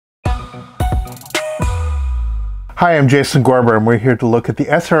Hi, I'm Jason Gorber, and we're here to look at the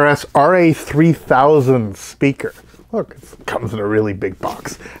SRS-RA3000 speaker. Look, it comes in a really big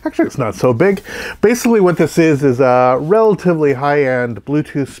box. Actually, it's not so big. Basically, what this is a relatively high-end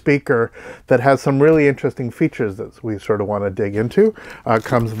Bluetooth speaker that has some really interesting features that we sort of want to dig into.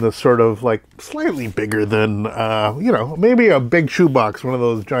 Comes in this sort of like slightly bigger than, maybe a big shoebox, one of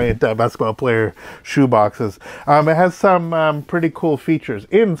those giant basketball player shoeboxes. It has some pretty cool features.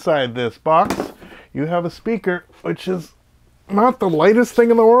 Inside this box, you have a speaker, which is not the lightest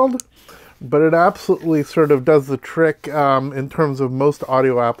thing in the world, but it absolutely sort of does the trick in terms of most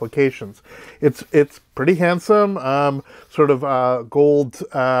audio applications. It's pretty handsome, sort of gold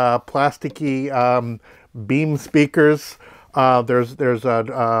plasticky beam speakers. There's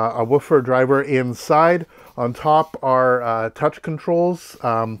a woofer driver inside. On top are touch controls,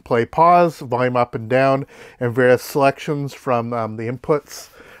 play, pause, volume up and down, and various selections from the inputs,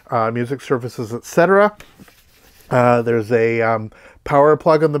 music services, etc. There's a power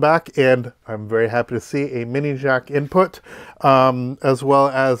plug on the back, and I'm very happy to see a mini jack input, as well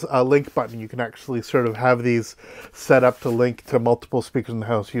as a link button. You can actually sort of have these set up to link to multiple speakers in the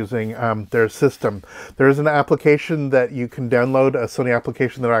house using their system. There is an application that you can download, a Sony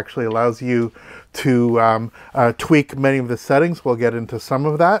application that actually allows you to tweak many of the settings. We'll get into some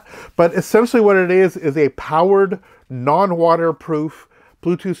of that. But essentially what it is a powered, non-waterproof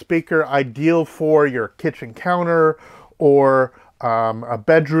Bluetooth speaker, ideal for your kitchen counter or a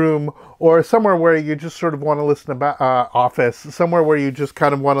bedroom, or somewhere where you just sort of want to listen to office, somewhere where you just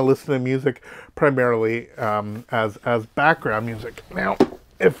kind of want to listen to music primarily as background music. Now,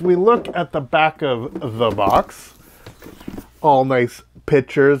 if we look at the back of the box, all nice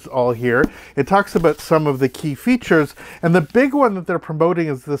pictures all here. It talks about some of the key features, and the big one that they're promoting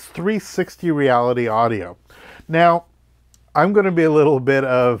is this 360 reality audio. Now, I'm going to be a little bit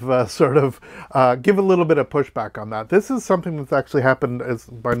of give a little bit of pushback on that. This is something that's actually happened. It's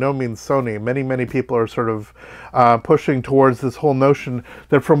by no means Sony. Many people are sort of pushing towards this whole notion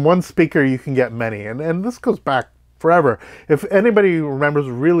that from one speaker you can get many. And this goes back forever. If anybody remembers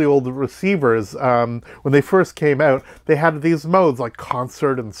really old receivers, when they first came out, they had these modes like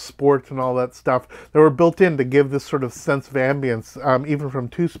concert and sport and all that stuff that were built in to give this sort of sense of ambience, even from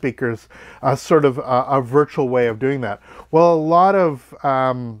two speakers, sort of a virtual way of doing that. Well, a lot of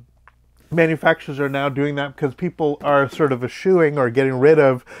manufacturers are now doing that because people are sort of eschewing or getting rid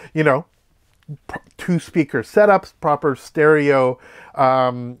of, two speaker setups, proper stereo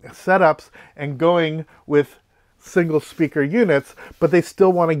setups, and going with single speaker units, but they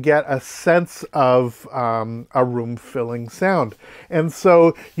still want to get a sense of a room filling sound. And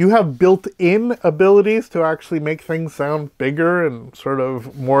so you have built-in abilities to actually make things sound bigger and sort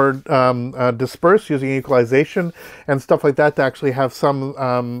of more dispersed using equalization and stuff like that to actually have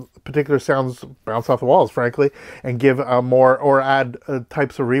some particular sounds bounce off the walls, frankly, and give more, or add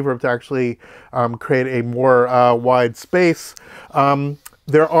types of reverb to actually create a more wide space.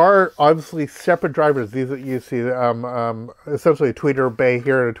 There are obviously separate drivers. These that you see, essentially a tweeter bay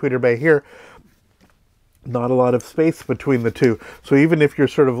here and a tweeter bay here. Not a lot of space between the two. So even if you're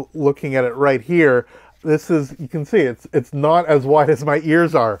sort of looking at it right here, this is, you can see it's not as wide as my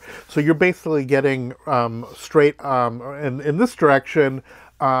ears are. So you're basically getting straight in this direction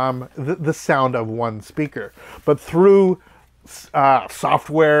the sound of one speaker. But through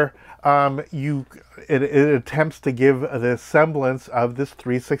software, it attempts to give the semblance of this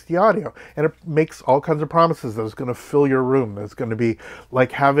 360 audio, and it makes all kinds of promises that it's going to fill your room. It's going to be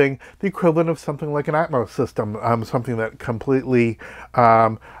like having the equivalent of something like an Atmos system, something that completely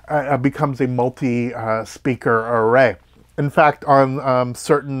becomes a multi-speaker array. In fact, on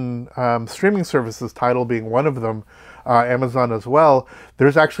certain streaming services, Tidal being one of them, Amazon as well,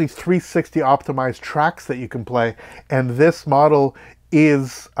 there's actually 360 optimized tracks that you can play, and this model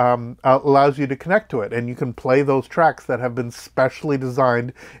is allows you to connect to it, and you can play those tracks that have been specially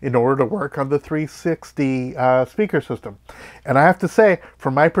designed in order to work on the 360 speaker system. And I have to say,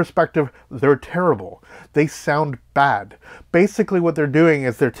 from my perspective, they're terrible. They sound bad. Basically what they're doing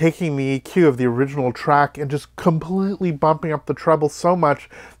is they're taking the EQ of the original track and just completely bumping up the treble so much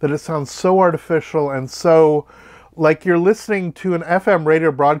that it sounds so artificial and so like you're listening to an FM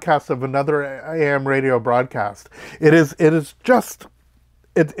radio broadcast of another AM radio broadcast.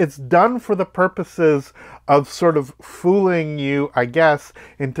 It's done for the purposes of sort of fooling you, I guess,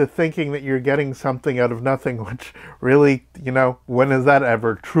 into thinking that you're getting something out of nothing, which really, when has that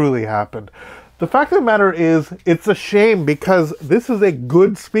ever truly happened? The fact of the matter is, it's a shame because this is a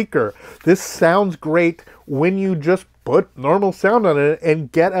good speaker. This sounds great when you just put normal sound on it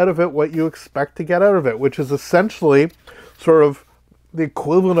and get out of it what you expect to get out of it, which is essentially sort of the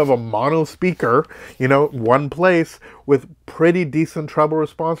equivalent of a mono speaker, you know, one place with pretty decent treble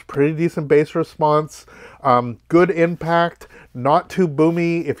response, pretty decent bass response, good impact, not too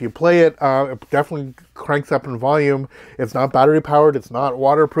boomy. If you play it, it definitely cranks up in volume. It's not battery powered, it's not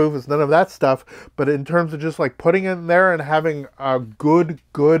waterproof, it's none of that stuff. But in terms of just like putting it in there and having a good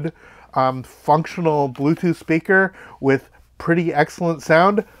functional Bluetooth speaker with pretty excellent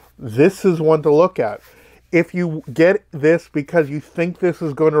sound, this is one to look at. If you get this because you think this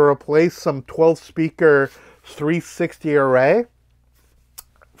is going to replace some 12 speaker 360 array,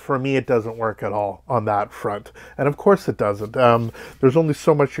 for me it doesn't work at all on that front. And of course it doesn't. There's only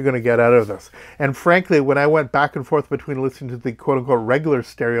so much you're going to get out of this. And frankly, when I went back and forth between listening to the quote-unquote regular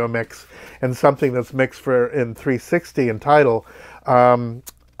stereo mix and something that's mixed in 360 in Tidal,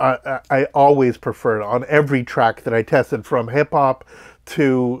 I always preferred on every track that I tested, from hip-hop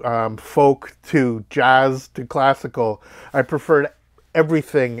to folk to jazz to classical, I preferred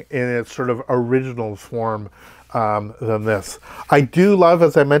everything in its sort of original form than this. I do love,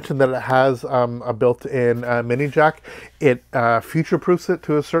 as I mentioned, that it has a built-in mini jack. It future-proofs it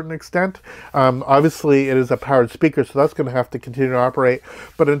to a certain extent. Obviously, it is a powered speaker, so that's going to have to continue to operate.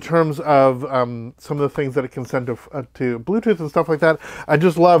 But in terms of some of the things that it can send to Bluetooth and stuff like that, I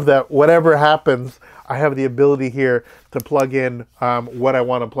just love that whatever happens, I have the ability here to plug in what I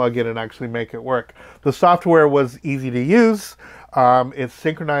want to plug in and actually make it work. The software was easy to use. It's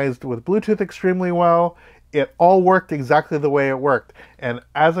synchronized with Bluetooth extremely well. It all worked exactly the way it worked. And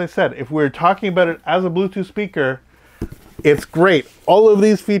as I said, if we're talking about it as a Bluetooth speaker, it's great. All of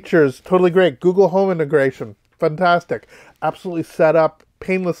these features, totally great. Google Home integration, fantastic. Absolutely set up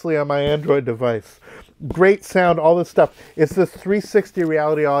painlessly on my Android device. Great sound, all this stuff. It's this 360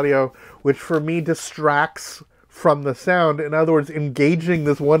 reality audio, which for me distracts from the sound. In other words, engaging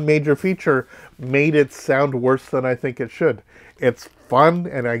this one major feature made it sound worse than I think it should. It's fun,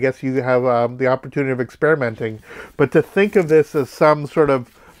 and I guess you have the opportunity of experimenting. But to think of this as some sort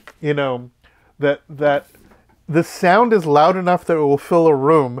of, you know, that the sound is loud enough that it will fill a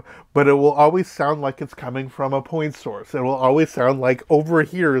room, but it will always sound like it's coming from a point source. It will always sound like over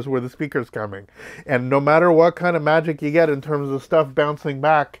here is where the speaker's coming. And no matter what kind of magic you get in terms of stuff bouncing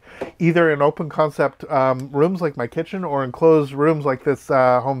back, either in open concept rooms like my kitchen or in closed rooms like this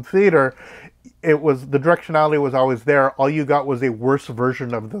home theater, the directionality was always there. All you got was a worse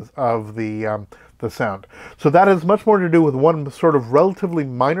version of the sound. So that has much more to do with one sort of relatively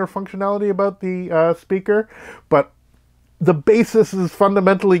minor functionality about the speaker, but the basis is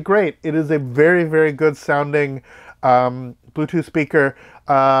fundamentally great. It is a very, very good sounding Bluetooth speaker.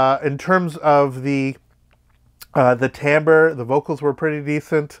 In terms of the timbre, the vocals were pretty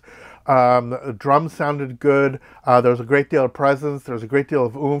decent. The drums sounded good. There was a great deal of presence. There was a great deal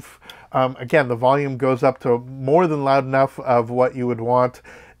of oomph. Again, the volume goes up to more than loud enough of what you would want,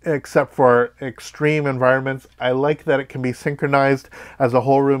 except for extreme environments. I like that it can be synchronized as a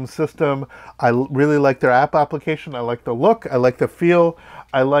whole room system. I really like their app application. I like the look. I like the feel.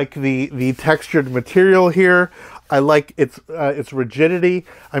 I like the textured material here. I like its rigidity.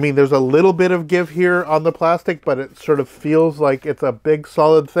 I mean, there's a little bit of give here on the plastic, but it sort of feels like it's a big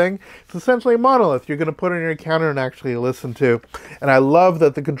solid thing. It's essentially a monolith you're going to put on your counter and actually listen to. And I love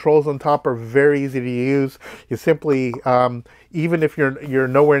that the controls on top are very easy to use. You simply, even if you're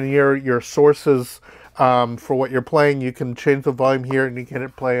nowhere near your sources for what you're playing, you can change the volume here and you can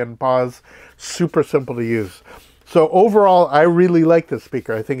hit play and pause. Super simple to use. So overall, I really like this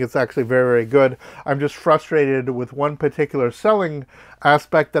speaker. I think it's actually very, very good. I'm just frustrated with one particular selling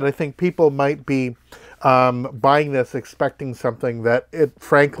aspect that I think people might be buying this expecting something that it,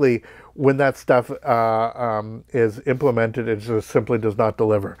 frankly, when that stuff is implemented, it just simply does not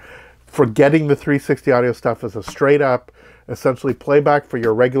deliver. Forgetting the 360 audio stuff is a straight up, essentially playback for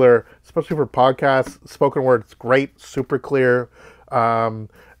your regular, especially for podcasts, spoken word. It's great, super clear.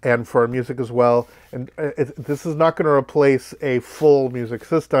 And for music as well. And this is not going to replace a full music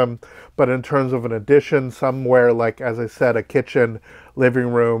system, but in terms of an addition somewhere like, as I said, a kitchen, living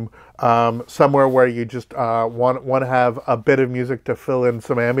room, somewhere where you just want to have a bit of music to fill in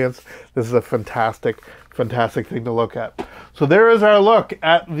some ambience, this is a fantastic thing to look at. So there is our look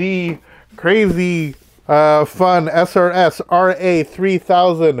at the crazy, fun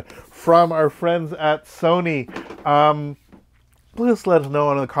SRS-RA3000 from our friends at Sony. Please let us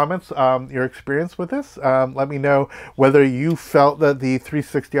know in the comments your experience with this. Let me know whether you felt that the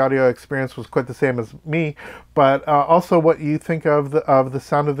 360 audio experience was quite the same as me, but also what you think of the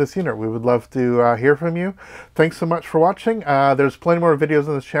sound of this unit. We would love to hear from you. Thanks so much for watching. There's plenty more videos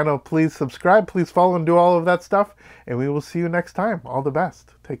on this channel. Please subscribe, please follow, and do all of that stuff. And we will see you next time. All the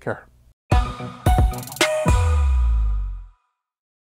best. Take care.